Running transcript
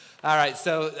All right,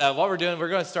 so what we're doing, we're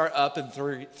going to start up in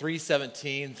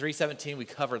 317. 317 we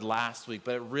covered last week,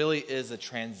 but it really is a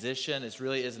transition. It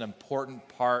really is an important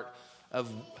part of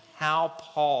how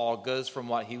Paul goes from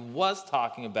what he was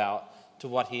talking about to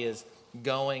what he is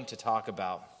going to talk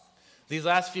about. These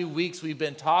last few weeks, we've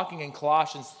been talking in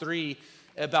Colossians 3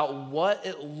 about what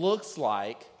it looks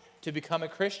like to become a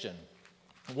Christian.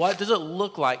 What does it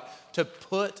look like to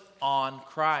put on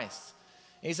Christ?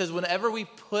 And he says, whenever we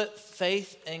put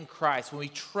faith in Christ, when we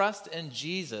trust in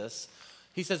Jesus,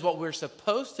 he says what we're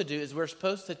supposed to do is we're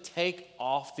supposed to take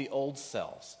off the old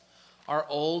selves, our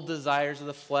old desires of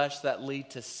the flesh that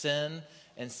lead to sin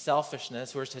and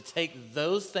selfishness. We're to take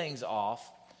those things off,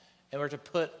 and we're to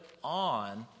put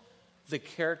on the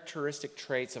characteristic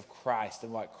traits of Christ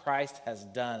and what Christ has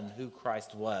done and who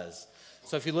Christ was.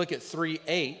 So if you look at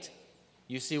 3:8,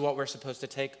 you see what we're supposed to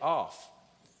take off: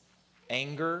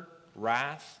 anger,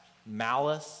 wrath,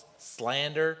 malice,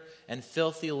 slander, and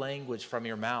filthy language from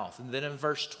your mouth. And then in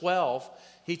verse 12,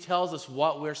 he tells us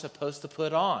what we're supposed to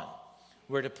put on.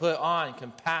 We're to put on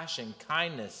compassion,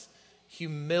 kindness,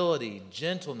 humility,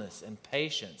 gentleness, and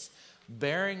patience,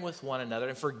 bearing with one another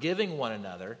and forgiving one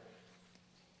another.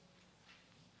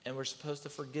 And we're supposed to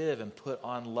forgive and put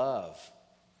on love.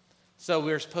 So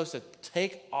we're supposed to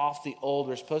take off the old.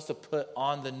 We're supposed to put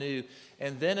on the new.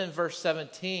 And then in verse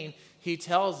 17, he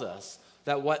tells us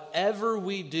that whatever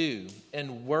we do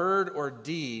in word or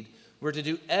deed, we're to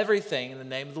do everything in the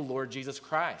name of the Lord Jesus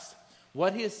Christ.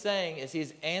 What he is saying is he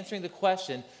is answering the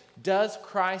question, does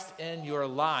Christ in your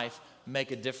life make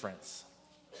a difference?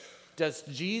 Does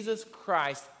Jesus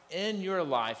Christ in your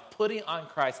life, putting on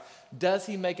Christ, does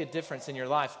he make a difference in your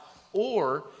life?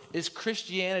 Or is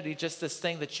Christianity just this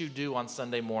thing that you do on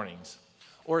Sunday mornings?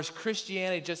 Or is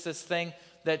Christianity just this thing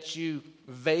that you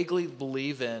vaguely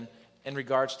believe in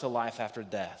regards to life after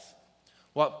death?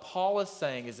 What Paul is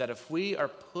saying is that if we are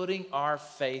putting our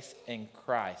faith in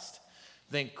Christ,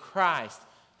 then Christ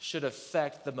should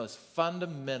affect the most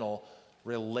fundamental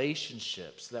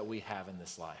relationships that we have in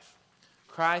this life.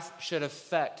 Christ should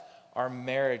affect our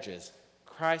marriages.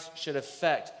 Christ should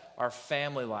affect our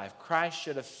family life. Christ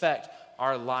should affect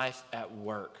our life at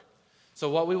work. So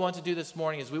what we want to do this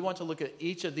morning is we want to look at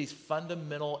each of these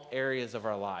fundamental areas of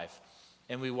our life.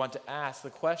 And we want to ask the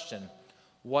question,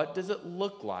 what does it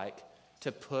look like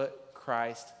to put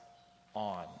Christ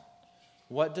on?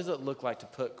 What does it look like to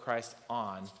put Christ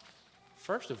on,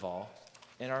 first of all,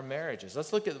 in our marriages?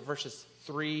 Let's look at verses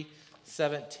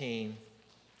 3:17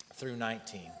 through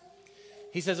 19.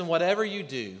 He says, and whatever you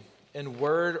do in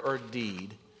word or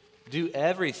deed, do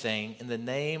everything in the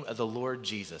name of the Lord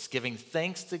Jesus, giving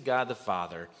thanks to God the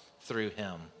Father through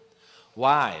him.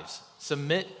 Wives,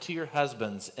 submit to your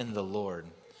husbands in the Lord,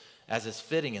 as is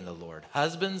fitting in the Lord.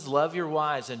 Husbands, love your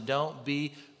wives and don't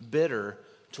be bitter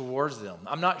towards them.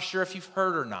 I'm not sure if you've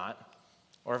heard or not,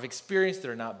 or have experienced it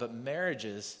or not, but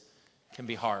marriages can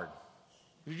be hard.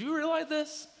 Did you realize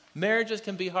this? Marriages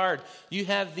can be hard. You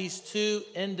have these two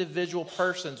individual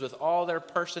persons with all their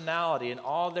personality and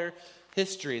all their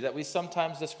history that we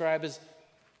sometimes describe as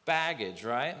baggage,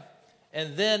 right?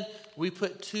 And then we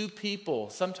put two people,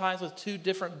 sometimes with two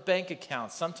different bank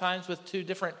accounts, sometimes with two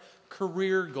different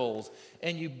career goals,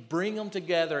 and you bring them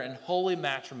together in holy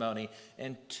matrimony,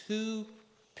 and two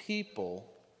people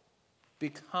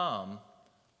become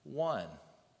one.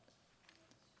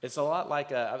 It's a lot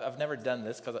like, I've never done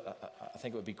this because I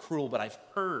think it would be cruel, but I've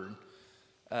heard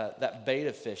that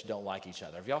betta fish don't like each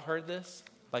other. Have y'all heard this?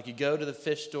 Like you go to the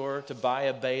fish store to buy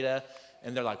a betta,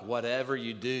 and they're like, whatever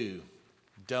you do,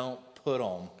 don't put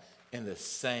them in the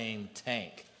same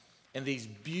tank. And these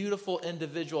beautiful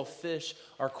individual fish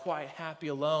are quite happy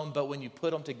alone, but when you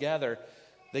put them together,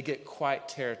 they get quite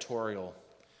territorial.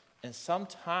 And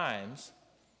sometimes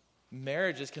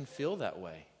marriages can feel that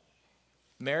way.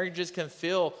 Marriages can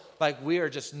feel like we are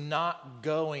just not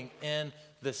going in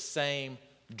the same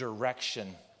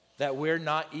direction, that we're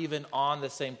not even on the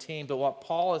same team. But what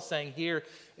Paul is saying here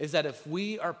is that if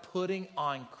we are putting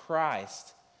on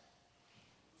Christ,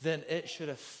 then it should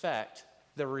affect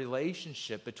the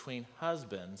relationship between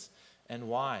husbands and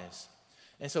wives.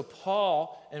 And so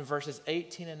Paul, in verses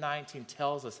 18 and 19,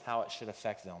 tells us how it should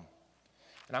affect them.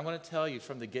 And I'm going to tell you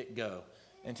from the get-go,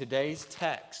 in today's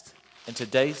text, in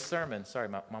today's sermon, sorry,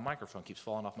 my microphone keeps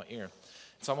falling off my ear.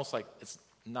 It's almost like it's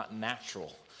not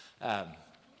natural.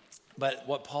 But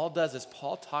what Paul does is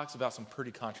Paul talks about some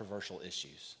pretty controversial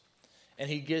issues. And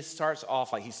he starts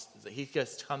off like he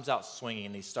just comes out swinging,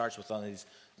 and he starts with one of these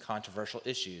controversial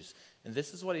issues. And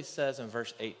this is what he says in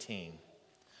verse 18.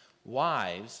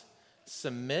 Wives,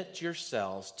 submit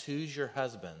yourselves to your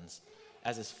husbands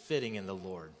as is fitting in the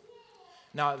Lord.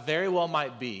 Now, it very well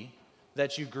might be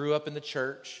that you grew up in the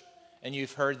church and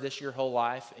you've heard this your whole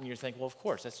life and you're thinking, well, of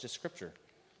course, that's just Scripture.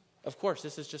 Of course,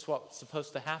 this is just what's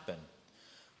supposed to happen.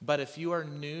 But if you are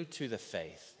new to the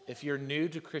faith, if you're new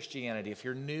to Christianity, if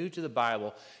you're new to the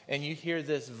Bible, and you hear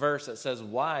this verse that says,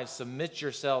 wives, submit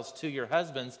yourselves to your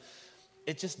husbands,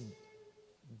 it just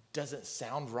doesn't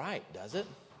sound right, does it?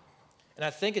 And I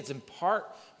think it's in part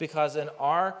because in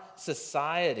our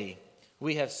society,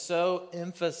 we have so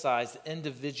emphasized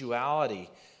individuality.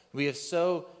 We have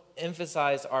so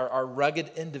emphasized our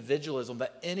rugged individualism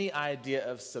that any idea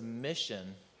of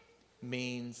submission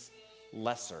means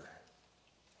lesser.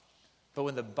 But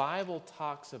when the Bible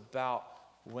talks about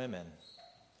women,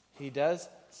 he does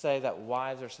say that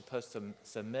wives are supposed to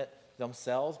submit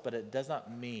themselves, but it does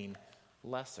not mean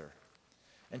lesser.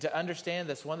 And to understand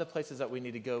this, one of the places that we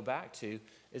need to go back to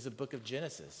is the book of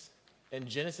Genesis. In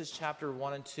Genesis chapter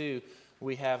 1 and 2,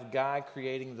 we have God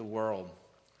creating the world.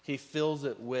 He fills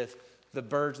it with the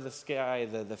birds of the sky,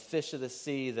 the fish of the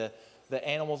sea, the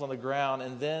animals on the ground,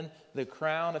 and then the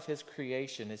crown of his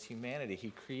creation is humanity.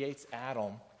 He creates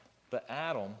Adam, but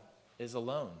Adam is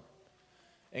alone.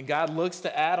 And God looks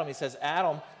to Adam. He says,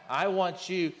 Adam, I want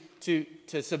you to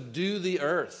subdue the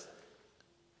earth.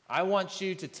 I want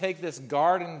you to take this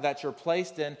garden that you're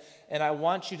placed in, and I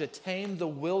want you to tame the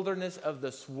wilderness of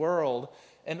this world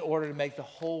in order to make the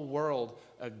whole world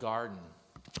a garden.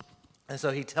 And so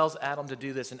he tells Adam to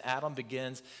do this, and Adam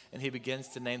begins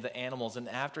to name the animals. And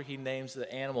after he names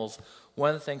the animals,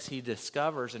 one of the things he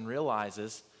discovers and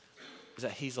realizes is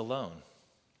that he's alone.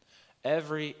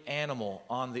 Every animal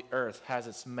on the earth has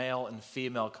its male and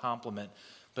female complement,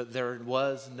 but there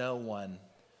was no one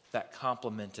that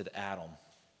complemented Adam.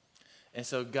 And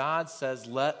so God says,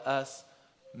 let us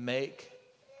make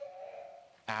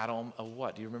Adam a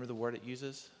what? Do you remember the word it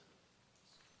uses?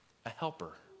 A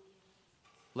helper.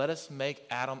 Let us make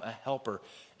Adam a helper.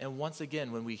 And once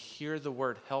again, when we hear the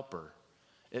word helper,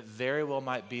 it very well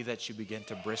might be that you begin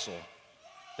to bristle,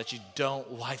 that you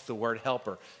don't like the word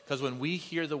helper. Because when we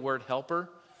hear the word helper,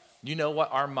 you know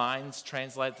what our minds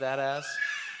translate that as?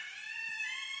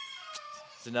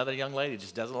 It's another young lady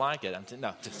just doesn't like it.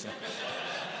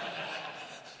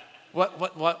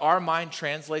 What our mind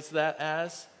translates that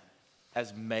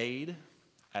as maid,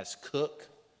 as cook,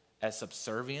 as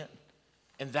subservient.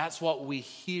 And that's what we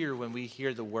hear when we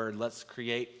hear the word, let's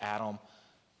create Adam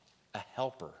a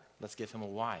helper. Let's give him a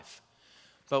wife.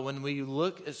 But when we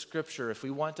look at Scripture, if we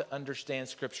want to understand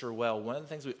Scripture well, one of the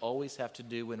things we always have to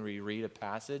do when we read a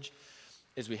passage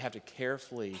is we have to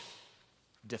carefully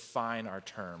define our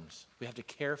terms. We have to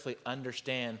carefully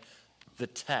understand the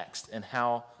text and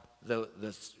how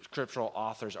the scriptural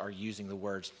authors are using the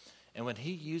words. And when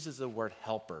he uses the word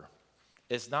helper,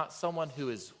 it's not someone who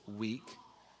is weak.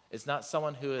 It's not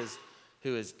someone who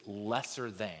is lesser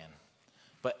than.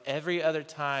 But every other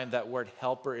time that word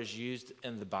helper is used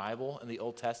in the Bible, in the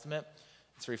Old Testament,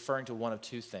 it's referring to one of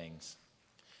two things.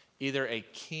 Either a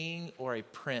king or a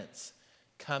prince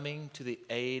coming to the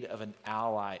aid of an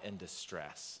ally in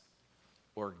distress,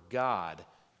 or God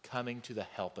coming to the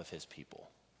help of his people.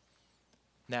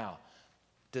 Now,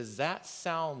 does that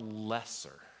sound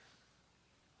lesser?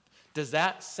 Does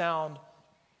that sound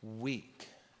weak?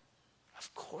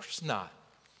 Of course not.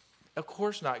 Of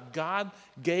course not. God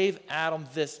gave Adam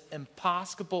this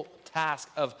impossible task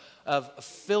of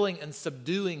filling and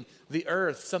subduing the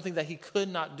earth, something that he could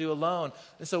not do alone.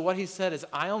 And so what he said is,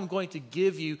 I am going to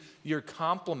give you your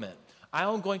complement. I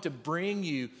am going to bring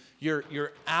you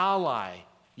your ally,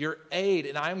 your aid,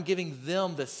 and I'm giving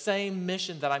them the same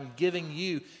mission that I'm giving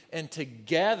you. And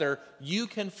together, you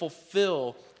can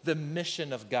fulfill the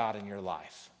mission of God in your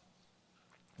life.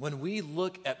 When we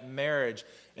look at marriage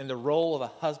and the role of a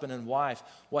husband and wife,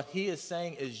 what he is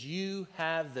saying is you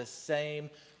have the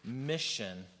same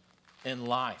mission in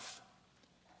life.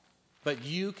 But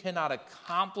you cannot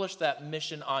accomplish that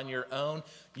mission on your own.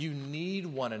 You need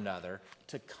one another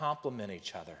to complement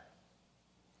each other.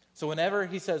 So whenever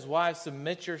he says, wives,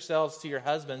 submit yourselves to your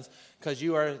husbands because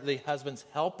you are the husband's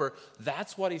helper,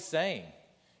 that's what he's saying.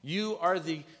 You are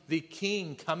the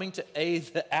king coming to aid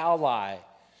the ally.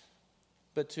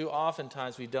 But too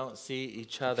oftentimes we don't see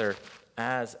each other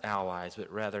as allies,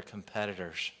 but rather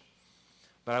competitors.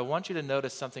 But I want you to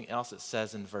notice something else it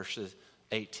says in verses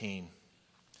 18.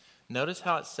 Notice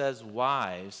how it says,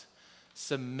 wives,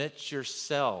 submit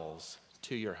yourselves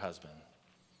to your husband.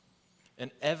 In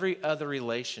every other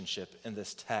relationship in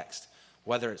this text,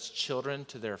 whether it's children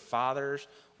to their fathers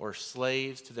or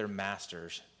slaves to their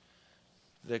masters,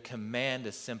 the command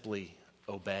is simply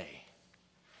obey.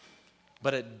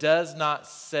 But it does not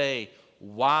say,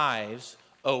 wives,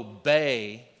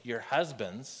 obey your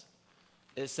husbands,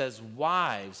 It says,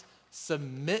 wives,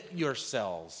 submit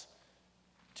yourselves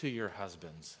to your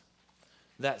husbands.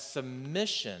 That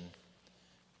submission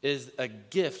is a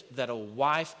gift that a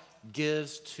wife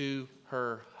gives to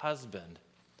her husband.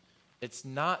 It's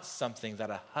not something that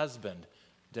a husband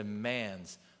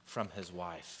demands from his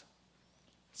wife.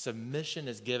 Submission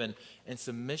is given, and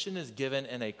submission is given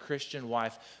in a Christian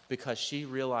wife because she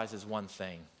realizes one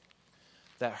thing,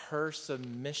 that her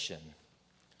submission,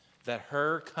 that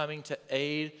her coming to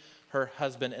aid her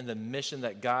husband in the mission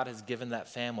that God has given that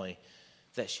family,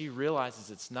 that she realizes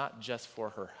it's not just for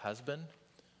her husband,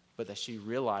 but that she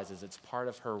realizes it's part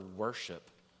of her worship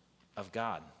of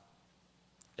God.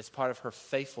 It's part of her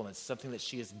faithfulness, something that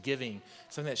she is giving,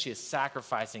 something that she is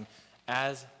sacrificing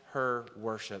as her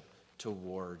worship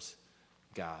towards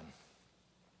God.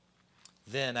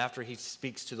 Then, after he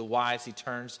speaks to the wives, he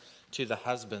turns to the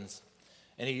husbands,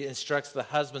 and he instructs the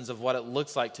husbands of what it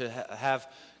looks like to have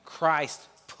Christ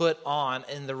put on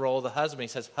in the role of the husband. He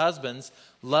says, husbands,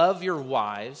 love your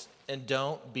wives and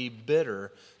don't be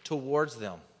bitter towards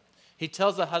them. He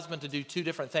tells the husband to do two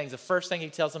different things. The first thing he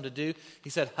tells him to do, he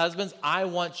said, husbands, I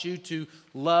want you to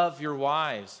love your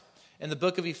wives. In the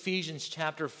book of Ephesians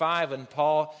chapter 5, when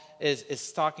Paul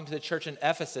is talking to the church in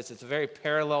Ephesus, it's a very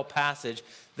parallel passage.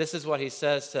 This is what he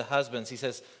says to husbands. He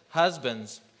says,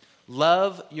 husbands,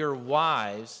 love your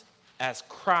wives as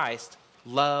Christ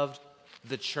loved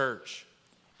the church,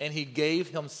 and he gave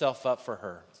himself up for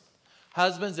her.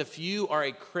 Husbands, if you are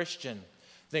a Christian,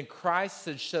 then Christ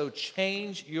should so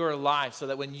change your life so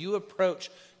that when you approach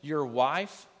your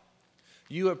wife,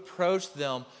 you approach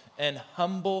them in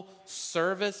humble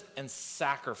service and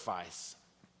sacrifice.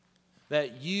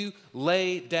 That you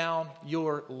lay down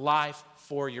your life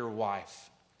for your wife.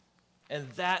 And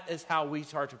that is how we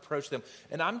start to approach them.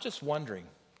 And I'm wondering,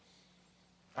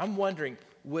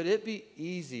 would it be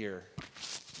easier?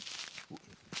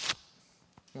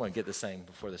 I want to get this saying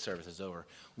before the service is over.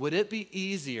 Would it be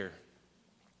easier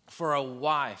for a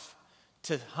wife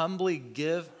to humbly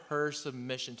give her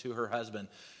submission to her husband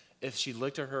if she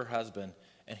looked at her husband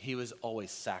and he was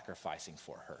always sacrificing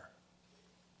for her?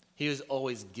 He was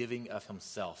always giving of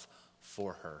himself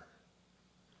for her.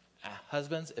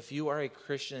 Husbands, if you are a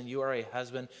Christian, you are a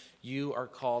husband, you are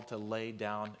called to lay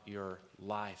down your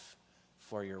life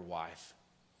for your wife.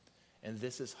 And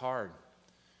this is hard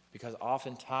because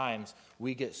oftentimes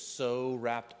we get so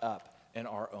wrapped up in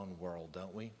our own world,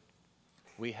 don't we?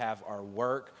 We have our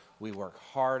work, we work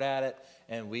hard at it,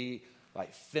 and we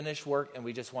finish work and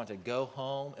we just want to go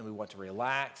home and we want to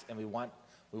relax and we want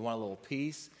a little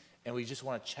peace and we just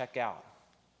want to check out.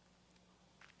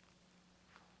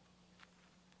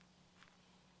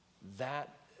 That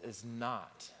is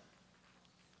not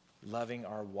loving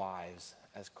our wives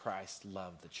as Christ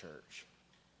loved the church.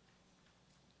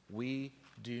 We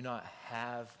do not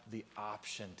have the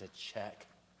option to check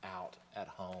out at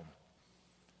home.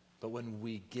 But when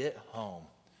we get home,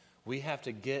 we have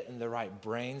to get in the right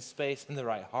brain space, in the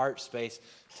right heart space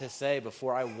to say,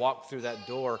 before I walk through that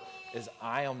door, is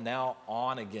I am now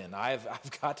on again. I've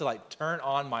got to turn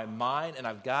on my mind, and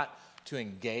I've got to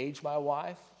engage my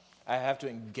wife. I have to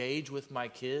engage with my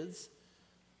kids.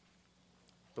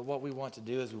 But what we want to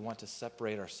do is we want to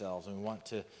separate ourselves, and we want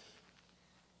to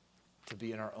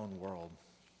be in our own world.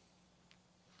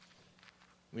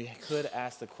 We could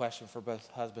ask the question for both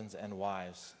husbands and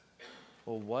wives.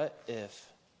 Well, what if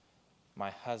my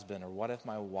husband or what if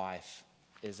my wife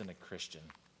isn't a Christian?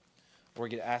 Or we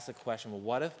could ask the question, well,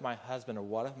 what if my husband or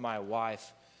what if my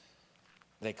wife,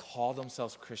 they call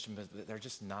themselves Christian, but they're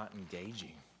just not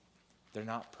engaging. They're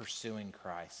not pursuing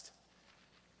Christ.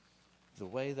 The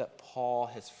way that Paul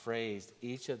has phrased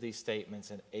each of these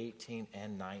statements in 18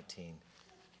 and 19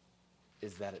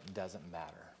 is that it doesn't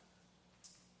matter.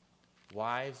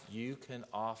 Wives, you can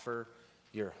offer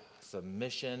your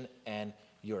submission and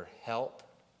your help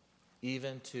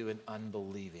even to an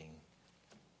unbelieving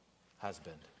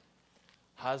husband.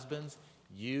 Husbands,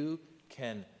 you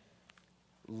can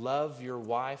love your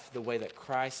wife the way that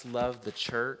Christ loved the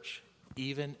church,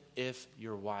 even if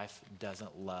your wife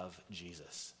doesn't love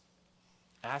Jesus.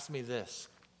 Ask me this,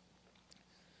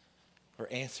 or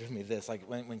answer me this.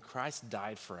 When Christ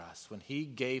died for us, when he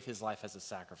gave his life as a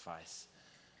sacrifice,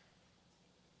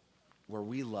 were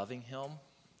we loving him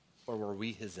or were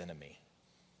we his enemy?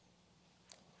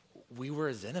 We were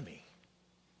his enemy.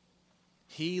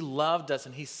 He loved us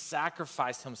and he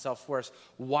sacrificed himself for us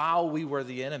while we were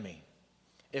the enemy.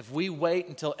 If we wait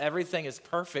until everything is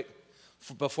perfect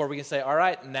before we can say, all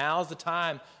right, now's the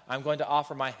time I'm going to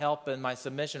offer my help and my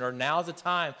submission, or now's the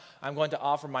time I'm going to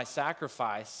offer my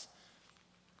sacrifice,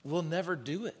 we'll never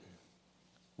do it.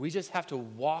 We just have to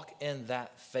walk in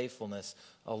that faithfulness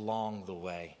along the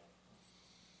way.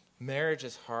 Marriage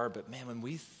is hard, but man, when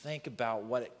we think about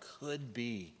what it could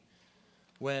be,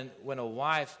 when a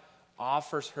wife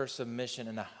offers her submission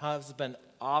and a husband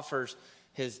offers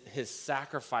his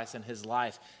sacrifice in his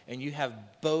life, and you have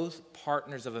both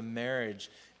partners of a marriage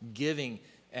giving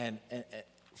and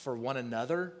for one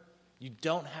another, you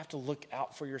don't have to look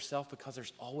out for yourself because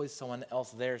there's always someone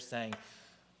else there saying,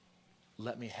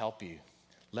 let me help you.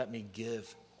 Let me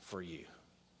give for you.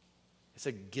 It's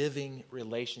a giving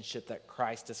relationship that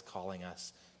Christ is calling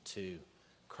us to.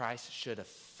 Christ should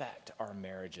affect our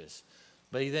marriages.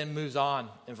 But he then moves on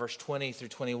in verse 20 through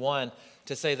 21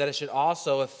 to say that it should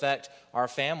also affect our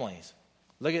families.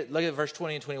 Look at verse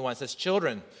 20 and 21. It says,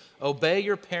 children, obey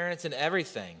your parents in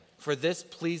everything, for this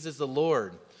pleases the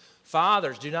Lord.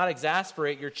 Fathers, do not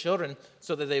exasperate your children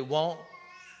so that they won't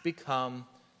become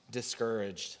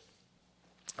discouraged.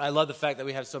 I love the fact that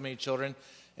we have so many children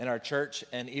in our church,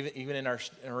 and even in our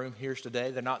room here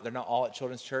today. They're not all at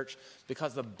Children's Church,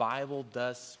 because the Bible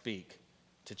does speak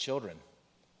to children.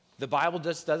 The Bible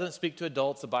just doesn't speak to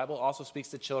adults. The Bible also speaks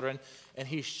to children, and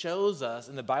he shows us,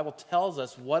 and the Bible tells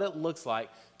us what it looks like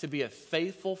to be a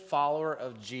faithful follower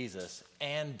of Jesus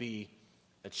and be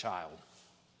a child.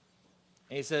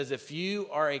 And he says, if you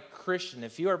are a Christian,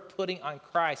 if you are putting on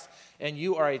Christ and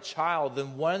you are a child,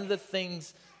 then one of the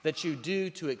things that you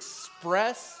do to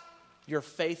express your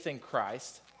faith in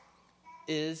Christ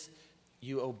is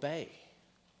you obey.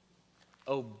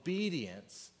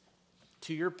 Obedience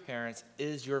to your parents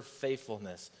is your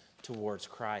faithfulness towards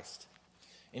Christ.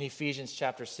 In Ephesians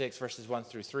chapter 6, verses 1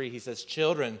 through 3, he says,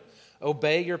 children,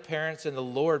 obey your parents in the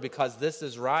Lord, because this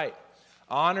is right.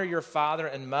 Honor your father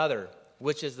and mother,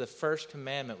 which is the first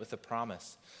commandment with a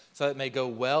promise, so that it may go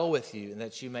well with you and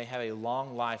that you may have a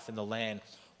long life in the land.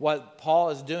 What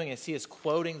Paul is doing is he is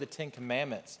quoting the Ten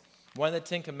Commandments. One of the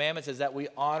Ten Commandments is that we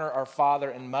honor our father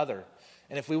and mother.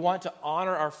 And if we want to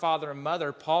honor our father and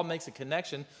mother, Paul makes a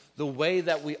connection. The way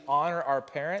that we honor our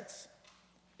parents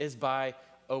is by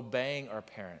obeying our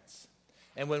parents.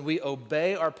 And when we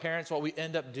obey our parents, what we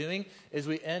end up doing is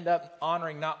we end up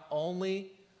honoring not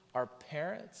only our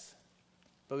parents,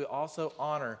 but we also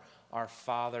honor our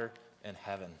Father in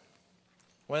heaven.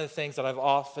 One of the things that I've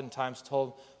oftentimes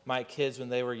told my kids when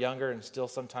they were younger, and still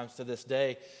sometimes to this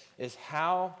day, is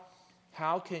how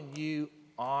can you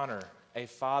honor a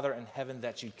Father in heaven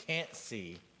that you can't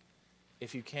see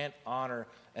if you can't honor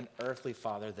an earthly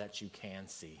father that you can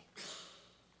see?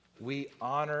 We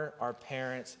honor our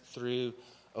parents through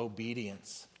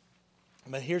obedience.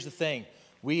 But here's the thing.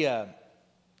 We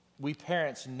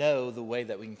parents know the way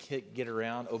that we can get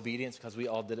around obedience, because we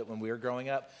all did it when we were growing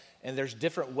up. And there's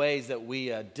different ways that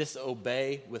we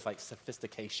disobey with like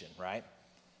sophistication, right?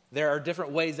 There are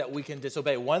different ways that we can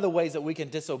disobey. One of the ways that we can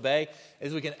disobey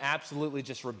is we can absolutely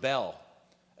just rebel.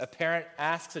 A parent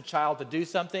asks a child to do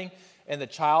something, and the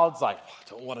child's like, I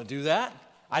don't want to do that.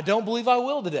 I don't believe I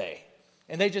will today.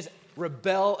 And they just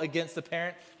rebel against the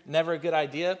parent. Never a good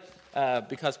idea,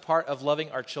 because part of loving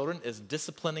our children is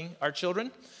disciplining our children.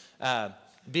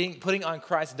 Putting on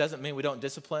Christ doesn't mean we don't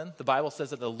discipline. The Bible says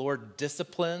that the Lord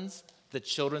disciplines the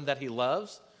children that he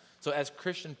loves. So as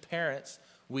Christian parents,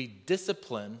 we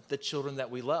discipline the children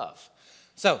that we love.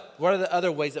 So what are the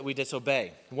other ways that we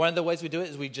disobey? One of the ways we do it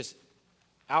is we just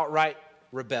outright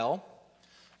rebel.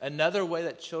 Another way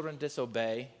that children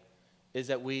disobey is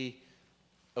that we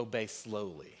obey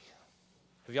slowly.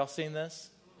 Have y'all seen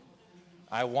this?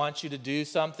 I want you to do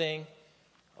something.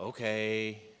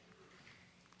 Okay.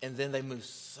 And then they move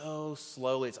so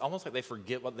slowly. It's almost like they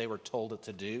forget what they were told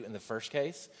to do in the first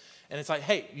case. And it's like,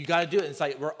 hey, you got to do it. And it's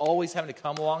like we're always having to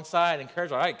come alongside and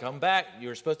encourage, all right, come back. You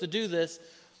were supposed to do this.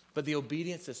 But the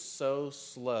obedience is so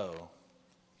slow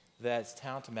that it's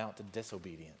tantamount to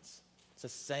disobedience. It's the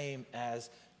same as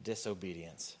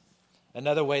disobedience.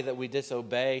 Another way that we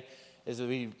disobey is that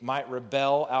we might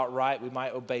rebel outright. We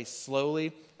might obey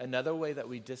slowly. Another way that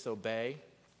we disobey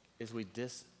is we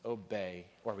disobey,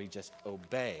 or we just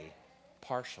obey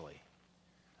partially.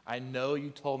 I know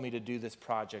you told me to do this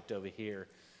project over here,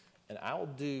 and I will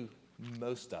do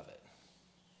most of it,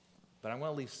 but I'm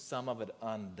going to leave some of it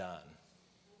undone.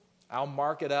 I'll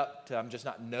mark it up to I'm just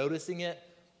not noticing it,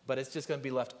 but it's just going to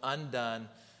be left undone.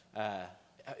 Have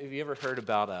you ever heard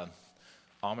about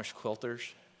Amish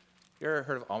quilters? You ever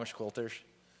heard of Amish quilters?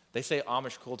 They say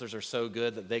Amish quilters are so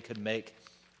good that they could make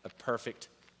a perfect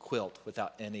quilt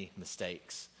without any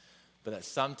mistakes, but that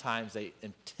sometimes they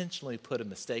intentionally put a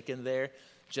mistake in there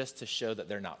just to show that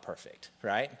they're not perfect,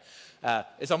 right?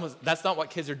 That's not what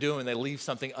kids are doing when they leave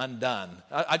something undone.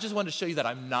 I just wanted to show you that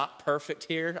I'm not perfect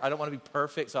here. I don't want to be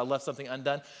perfect, so I left something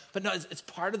undone. But no, it's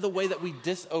part of the way that we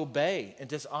disobey and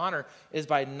dishonor is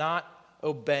by not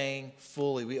obeying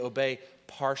fully. We obey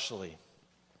partially.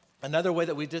 Another way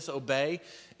that we disobey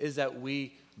is that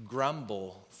we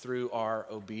grumble through our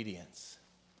obedience.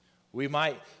 We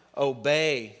might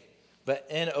obey, but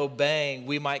in obeying,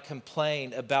 we might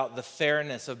complain about the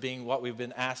fairness of being what we've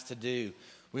been asked to do.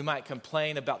 We might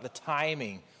complain about the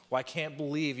timing. Well, I can't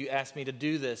believe you asked me to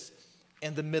do this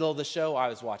in the middle of the show I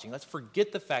was watching. Let's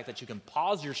forget the fact that you can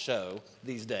pause your show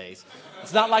these days.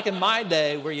 It's not like in my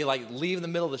day where you leave in the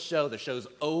middle of the show's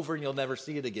over and you'll never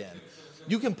see it again.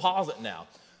 You can pause it now.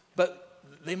 But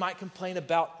they might complain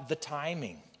about the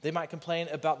timing. They might complain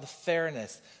about the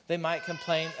fairness. They might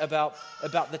complain about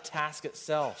the task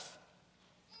itself.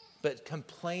 But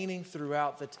complaining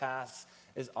throughout the task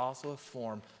is also a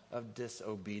form of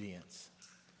disobedience.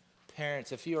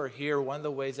 Parents, if you are here, one of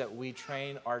the ways that we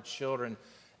train our children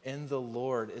in the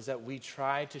Lord is that we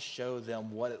try to show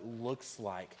them what it looks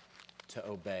like to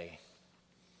obey.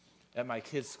 At my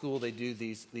kids' school, they do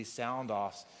these sound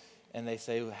offs, and they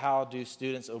say, how do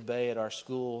students obey at our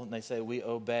school? And they say, we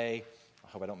obey, I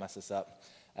hope I don't mess this up,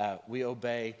 we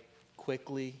obey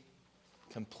quickly,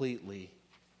 completely,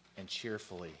 and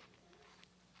cheerfully.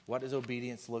 What does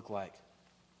obedience look like?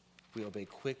 We obey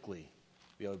quickly,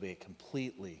 we obey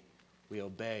completely, we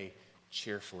obey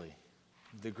cheerfully.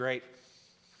 The great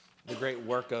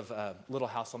work of Little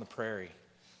House on the Prairie,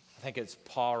 I think it's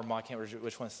Paul or Ma, I can't remember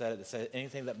which one said it, that said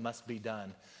anything that must be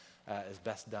done is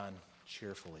best done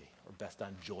cheerfully or best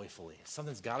done joyfully. If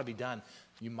something's got to be done,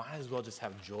 you might as well just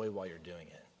have joy while you're doing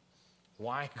it.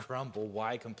 Why grumble?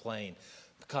 Why complain?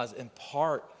 Because in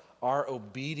part, our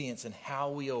obedience and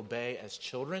how we obey as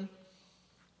children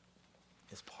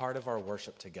is part of our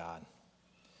worship to God.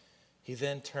 He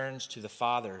then turns to the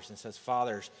fathers and says,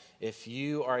 fathers, if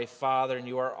you are a father and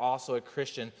you are also a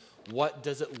Christian, what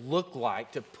does it look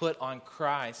like to put on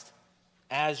Christ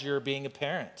as you're being a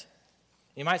parent?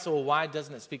 You might say, well, why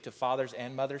doesn't it speak to fathers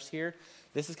and mothers here?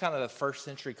 This is kind of the first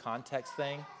century context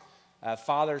thing.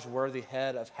 Fathers were the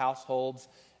head of households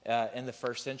in the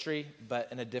first century,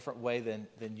 but in a different way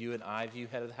than you and I view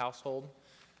head of the household.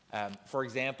 For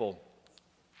example,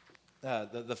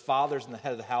 the fathers and the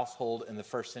head of the household in the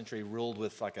first century ruled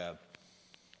with like a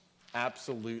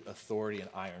absolute authority and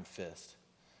iron fist.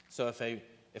 So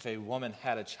if a woman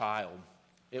had a child,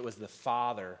 it was the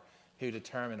father who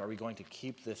determined, are we going to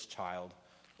keep this child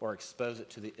or expose it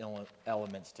to the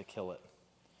elements to kill it?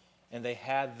 And they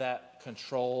had that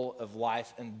control of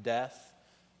life and death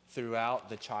throughout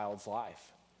the child's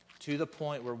life, to the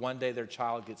point where one day their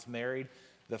child gets married,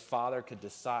 the father could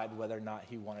decide whether or not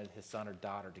he wanted his son or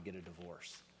daughter to get a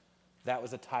divorce. That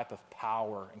was a type of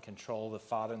power and control the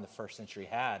father in the first century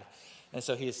had. And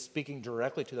so he is speaking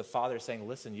directly to the father, saying,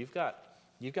 listen, you've got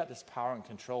this power and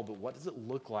control, but what does it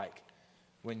look like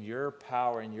when your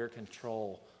power and your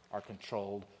control are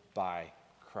controlled by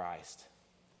Christ?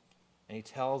 And he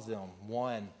tells them,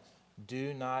 one,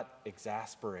 do not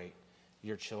exasperate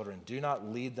your children. Do not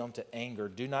lead them to anger.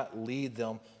 Do not lead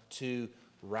them to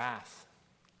wrath.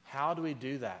 How do we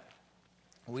do that?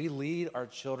 We lead our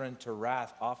children to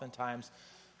wrath oftentimes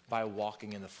by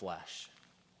walking in the flesh.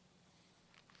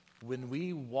 When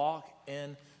we walk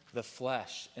in the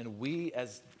flesh and we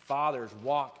as fathers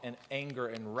walk in anger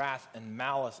and wrath and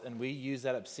malice and we use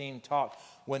that obscene talk,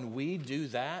 when we do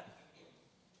that,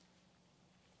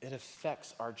 it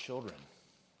affects our children.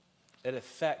 It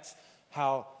affects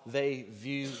how they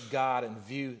view God and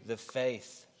view the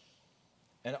faith.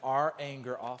 And our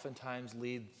anger oftentimes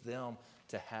leads them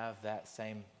to have that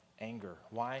same anger.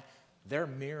 Why? They're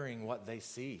mirroring what they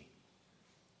see.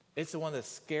 It's one of the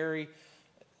scary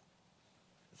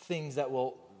things that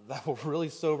will really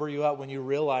sober you up when you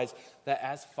realize that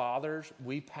as fathers,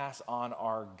 we pass on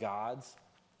our gods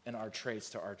and our traits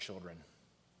to our children.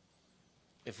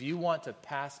 If you want to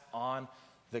pass on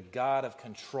the God of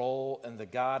control and the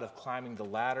God of climbing the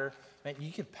ladder, man,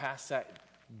 you can pass that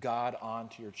God on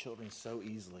to your children so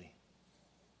easily.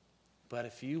 But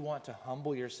if you want to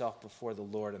humble yourself before the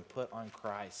Lord and put on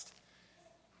Christ,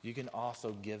 you can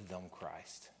also give them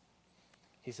Christ.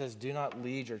 He says, do not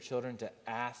lead your children to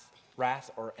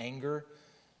wrath or anger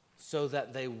so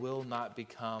that they will not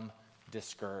become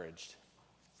discouraged.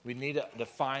 We need to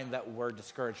define that word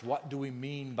discouraged. What do we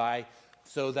mean by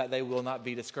so that they will not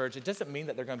be discouraged? It doesn't mean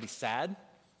that they're going to be sad.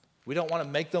 We don't want to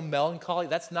make them melancholy.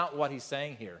 That's not what he's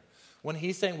saying here. When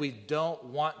he's saying we don't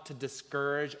want to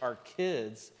discourage our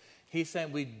kids, he's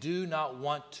saying we do not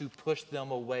want to push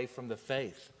them away from the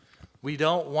faith. We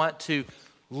don't want to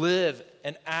live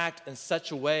and act in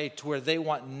such a way to where they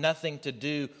want nothing to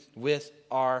do with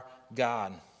our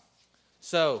God.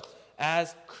 So,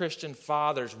 as Christian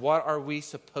fathers, what are we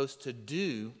supposed to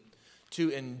do to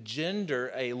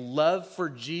engender a love for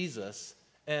Jesus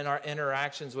in our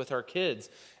interactions with our kids?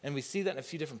 And we see that in a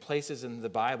few different places in the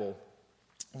Bible.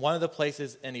 One of the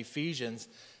places in Ephesians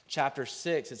chapter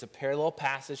 6, it's a parallel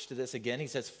passage to this again. He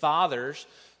says, "Fathers,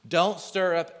 don't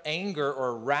stir up anger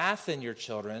or wrath in your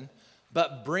children,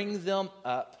 but bring them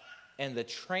up in the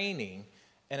training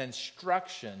and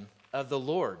instruction of the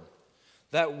Lord."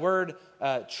 That word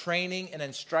training and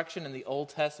instruction in the Old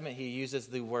Testament, he uses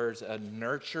the words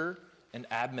nurture and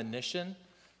admonition.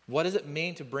 What does it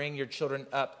mean to bring your children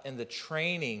up in the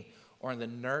training or in the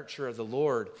nurture of the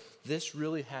Lord? This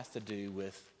really has to do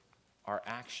with our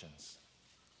actions.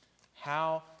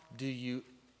 How do you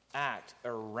act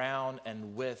around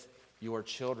and with your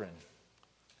children?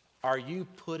 Are you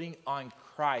putting on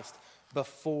Christ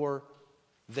before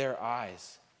their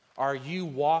eyes? Are you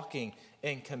walking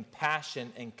in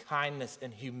compassion and kindness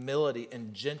and humility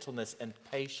and gentleness and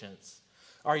patience?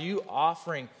 Are you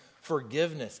offering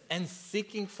forgiveness and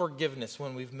seeking forgiveness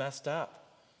when we've messed up?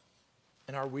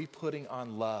 And are we putting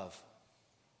on love?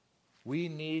 We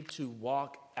need to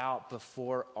walk out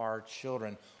before our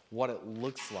children what it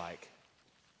looks like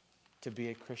to be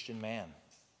a Christian man.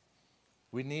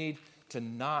 We need to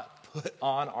not put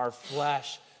on our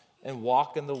flesh and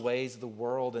walk in the ways of the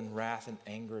world in wrath and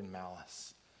anger and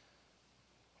malice.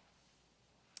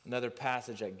 Another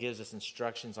passage that gives us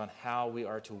instructions on how we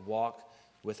are to walk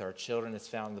with our children is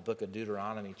found in the book of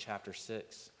Deuteronomy chapter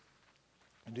 6.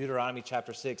 In Deuteronomy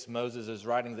chapter 6, Moses is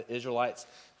writing to the Israelites.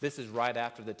 This is right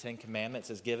after the Ten Commandments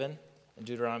is given in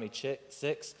Deuteronomy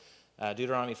 6.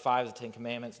 Deuteronomy 5 is the Ten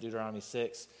Commandments. Deuteronomy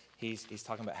 6, he's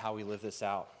talking about how we live this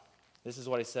out. This is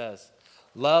what he says.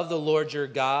 "Love the Lord your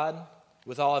God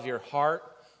with all of your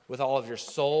heart, with all of your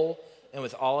soul, and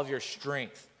with all of your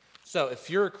strength." So if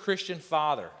you're a Christian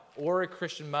father or a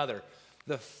Christian mother,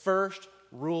 the first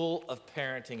rule of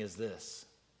parenting is this: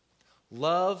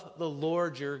 love the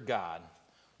Lord your God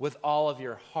with all of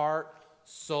your heart,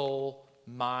 soul,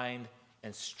 mind,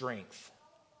 and strength.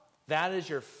 That is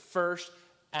your first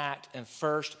act and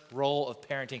first role of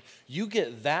parenting. You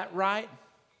get that right,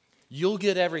 you'll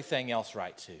get everything else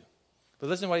right too. But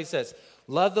listen to what he says.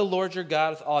 Love the Lord your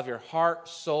God with all of your heart,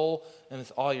 soul, and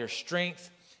with all your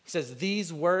strength. He says,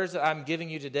 these words that I'm giving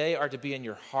you today are to be in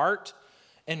your heart,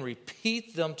 and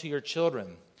repeat them to your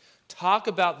children. Talk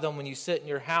about them when you sit in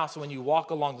your house, when you walk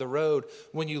along the road,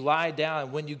 when you lie down,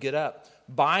 and when you get up.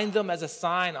 Bind them as a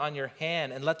sign on your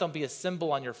hand, and let them be a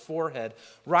symbol on your forehead.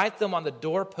 Write them on the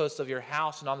doorposts of your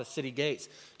house and on the city gates.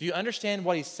 Do you understand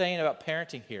what he's saying about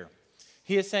parenting here?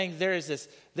 He is saying there is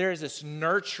this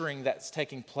nurturing that's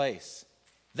taking place.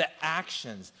 The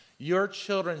actions. Your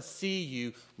children see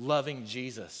you loving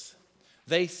Jesus.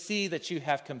 They see that you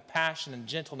have compassion and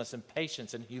gentleness and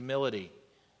patience and humility.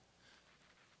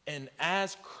 And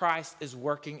as Christ is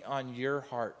working on your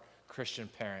heart, Christian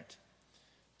parent,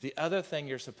 the other thing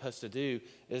you're supposed to do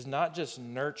is not just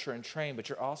nurture and train, but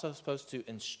you're also supposed to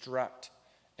instruct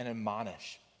and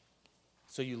admonish.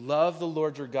 So you love the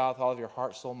Lord your God with all of your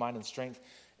heart, soul, mind, and strength,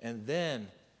 and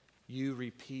then you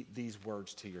repeat these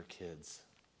words to your kids.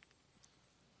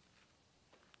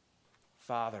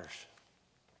 Fathers,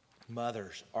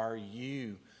 mothers, are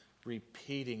you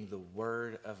repeating the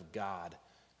word of God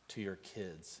to your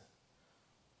kids?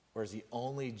 Or is the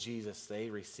only Jesus they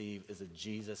receive is a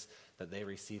Jesus that they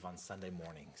receive on Sunday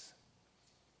mornings?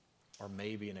 Or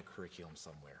maybe in a curriculum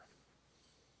somewhere?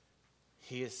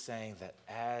 He is saying that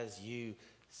as you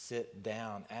sit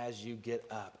down, as you get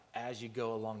up, as you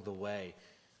go along the way,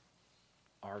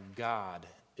 our God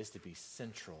is to be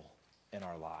central in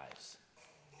our lives.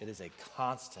 It is a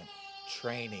constant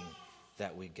training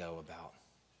that we go about.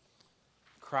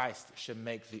 Christ should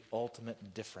make the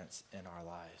ultimate difference in our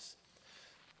lives.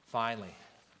 Finally,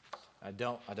 I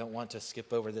don't want to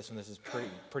skip over this one. This is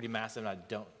pretty massive, and I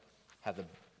don't have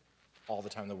all the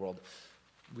time in the world.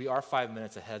 We are 5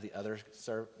 minutes ahead of the other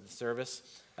service.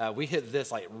 We hit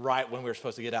this like right when we were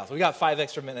supposed to get out. So we got 5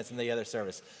 extra minutes in the other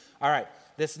service. All right,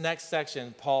 this next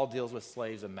section, Paul deals with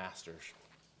slaves and masters.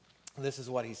 This is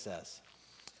what he says.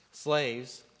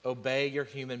 Slaves, obey your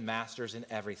human masters in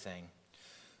everything.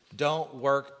 Don't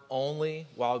work only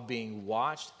while being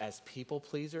watched as people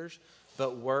pleasers,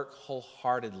 but work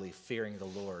wholeheartedly, fearing the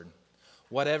Lord.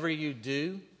 Whatever you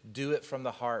do, do it from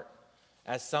the heart,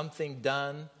 as something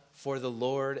done for the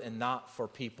Lord and not for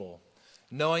people,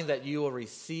 knowing that you will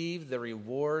receive the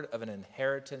reward of an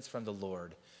inheritance from the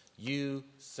Lord. You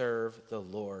serve the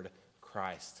Lord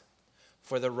Christ.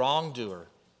 For the wrongdoer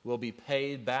will be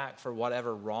paid back for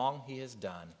whatever wrong he has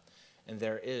done, and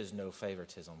there is no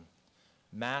favoritism.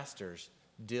 Masters,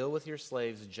 deal with your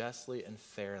slaves justly and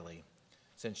fairly,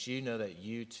 since you know that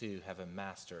you too have a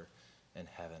master in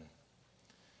heaven.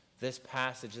 This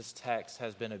passage, this text,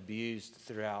 has been abused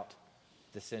throughout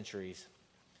the centuries.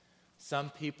 Some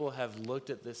people have looked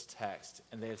at this text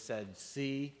and they have said,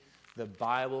 see, the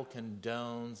Bible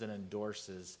condones and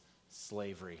endorses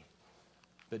slavery.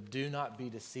 But do not be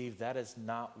deceived. That is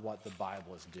not what the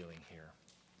Bible is doing here.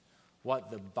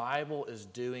 What the Bible is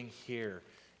doing here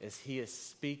is he is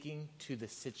speaking to the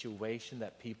situation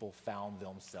that people found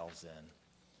themselves in.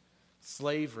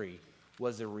 Slavery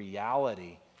was a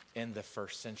reality in the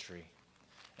first century.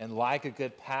 And like a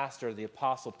good pastor, the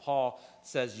Apostle Paul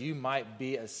says you might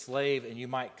be a slave and you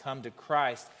might come to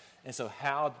Christ. And so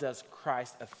how does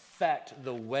Christ affect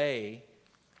the way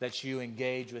that you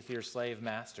engage with your slave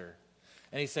master?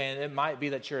 And he's saying it might be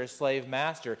that you're a slave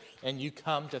master and you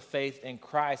come to faith in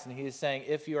Christ. And he's saying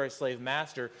if you are a slave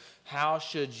master, how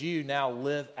should you now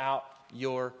live out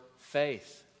your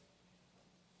faith?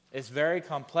 It's very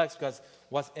complex because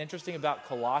what's interesting about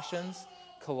Colossians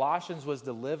was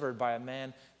delivered by a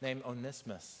man named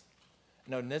Onesimus.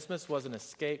 And Onesimus was an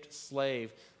escaped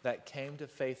slave that came to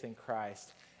faith in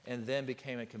Christ and then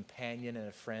became a companion and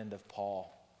a friend of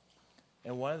Paul.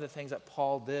 And one of the things that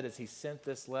Paul did is he sent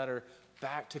this letter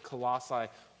back to Colossae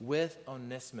with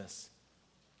Onesimus.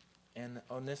 And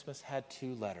Onesimus had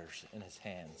 2 letters in his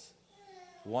hands.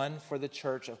 One for the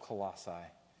church of Colossae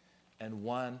and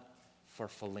one for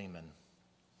Philemon.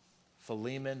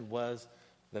 Philemon was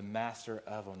the master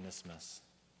of Onesimus.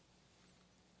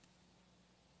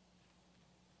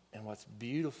 And what's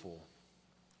beautiful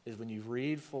is when you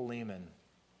read Philemon,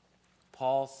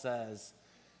 Paul says,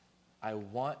 I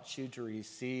want you to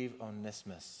receive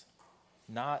Onesimus,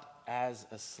 not as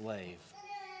a slave,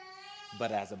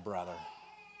 but as a brother.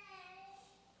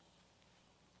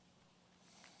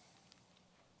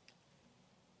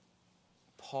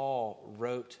 Paul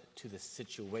wrote to the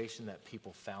situation that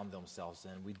people found themselves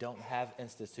in. We don't have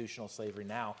institutional slavery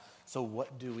now, so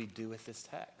what do we do with this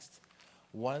text?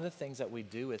 One of the things that we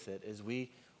do with it is we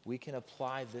can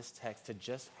apply this text to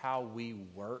just how we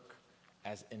work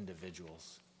as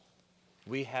individuals.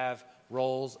 We have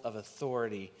roles of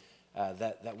authority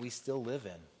that we still live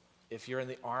in. If you're in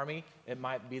the Army, it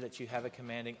might be that you have a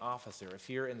commanding officer. If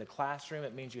you're in the classroom,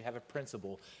 it means you have a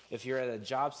principal. If you're at a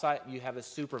job site, you have a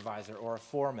supervisor or a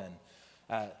foreman.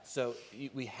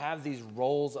 We have these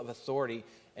roles of authority,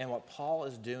 and what Paul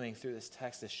is doing through this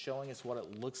text is showing us what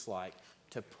it looks like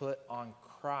to put on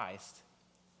Christ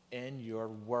in your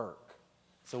work.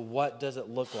 So what does it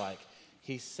look like?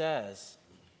 He says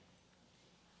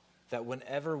that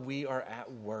whenever we are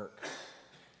at work,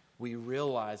 we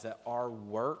realize that our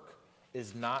work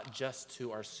is not just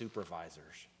to our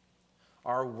supervisors.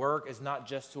 Our work is not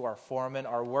just to our foreman.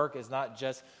 Our work is not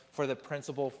just for the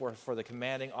principal, for the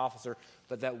commanding officer,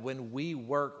 but that when we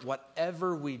work,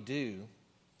 whatever we do,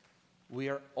 we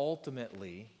are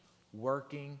ultimately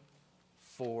working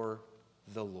for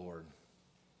the Lord.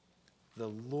 The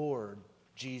Lord,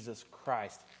 Jesus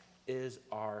Christ, is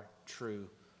our true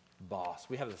boss.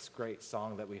 We have this great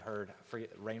song that we heard, I forget,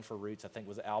 Rain for Roots, I think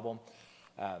was the album,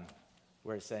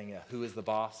 where it's saying, who is the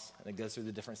boss? And it goes through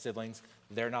the different siblings.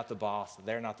 They're not the boss.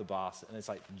 They're not the boss. And it's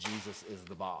like, Jesus is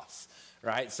the boss,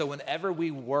 right? So whenever we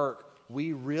work,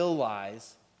 we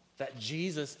realize that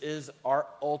Jesus is our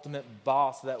ultimate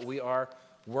boss that we are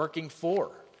working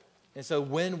for. And so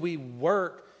when we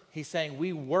work, he's saying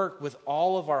we work with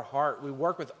all of our heart. We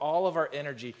work with all of our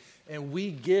energy. And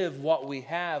we give what we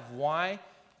have. Why?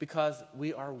 Because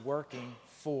we are working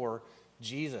for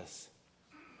Jesus.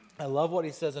 I love what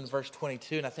he says in verse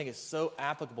 22, and I think it's so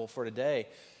applicable for today.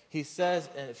 He says,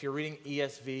 and if you're reading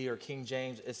ESV or King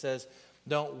James, it says,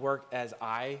 don't work as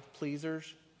eye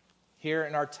pleasers. Here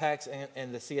in our text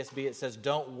and the CSB, it says,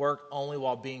 don't work only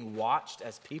while being watched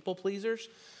as people pleasers.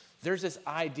 There's this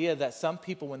idea that some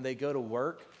people, when they go to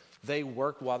work, they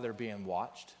work while they're being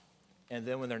watched. And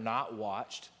then when they're not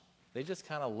watched, they just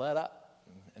kind of let up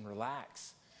and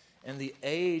relax. In the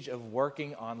age of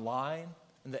working online,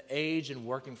 in the age and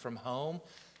working from home,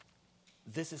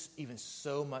 this is even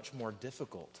so much more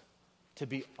difficult to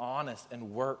be honest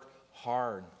and work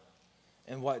hard.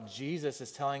 And what Jesus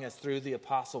is telling us through the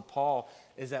Apostle Paul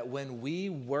is that when we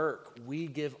work, we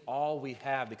give all we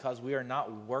have because we are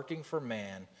not working for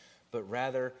man, but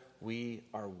rather we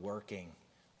are working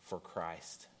for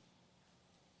Christ.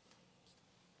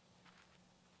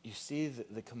 You see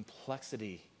the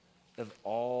complexity of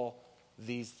all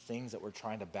these things that we're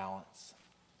trying to balance.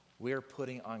 We are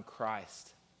putting on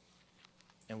Christ.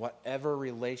 in whatever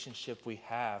relationship we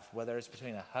have, whether it's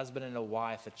between a husband and a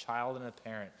wife, a child and a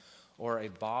parent, or a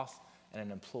boss and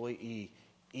an employee,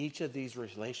 each of these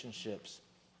relationships,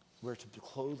 we're to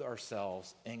clothe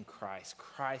ourselves in Christ.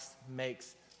 Christ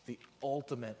makes the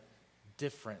ultimate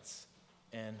difference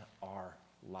in our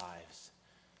lives.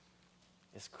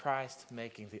 Is Christ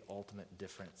making the ultimate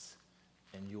difference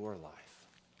in your life?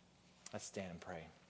 Let's stand and pray.